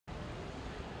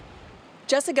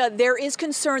Jessica, there is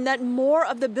concern that more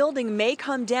of the building may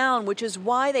come down, which is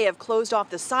why they have closed off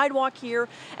the sidewalk here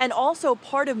and also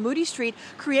part of Moody Street,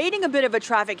 creating a bit of a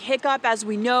traffic hiccup. As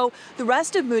we know, the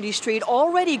rest of Moody Street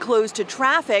already closed to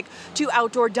traffic to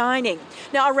outdoor dining.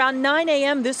 Now, around 9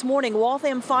 a.m. this morning,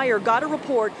 Waltham Fire got a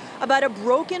report about a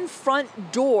broken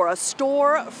front door, a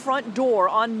store front door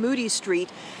on Moody Street.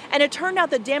 And it turned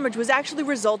out the damage was actually a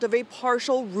result of a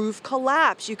partial roof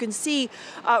collapse. You can see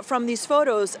from these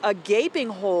photos a gaping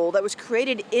hole that was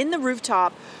created in the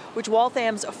rooftop, which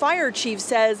Waltham's fire chief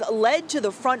says led to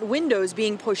the front windows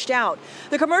being pushed out.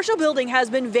 The commercial building has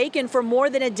been vacant for more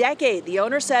than a decade. The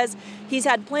owner says he's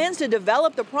had plans to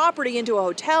develop the property into a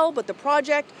hotel, but the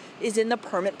project is in the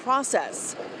permit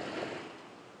process.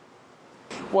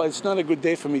 Well, it's not a good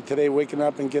day for me today, waking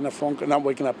up and getting a phone call. Not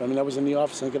waking up, I mean, I was in the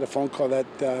office and I get a phone call that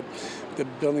the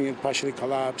building had partially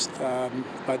collapsed.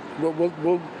 But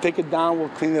we'll take it down, we'll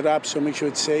clean it up, so make sure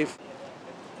it's safe.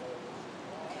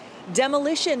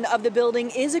 Demolition of the building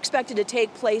is expected to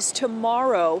take place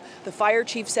tomorrow. The fire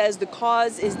chief says the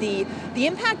cause is the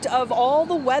impact of all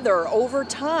the weather over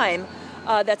time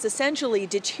that's essentially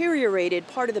deteriorated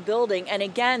part of the building. And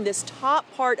again, this top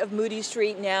part of Moody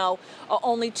Street now,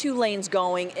 only 2 lanes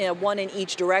going, one in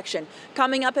each direction.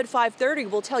 Coming up at 5:30,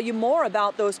 we'll tell you more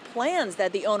about those plans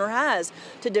that the owner has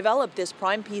to develop this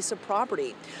prime piece of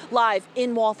property. Live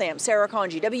in Waltham, Sarah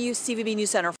Conji, WCVB News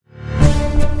Center.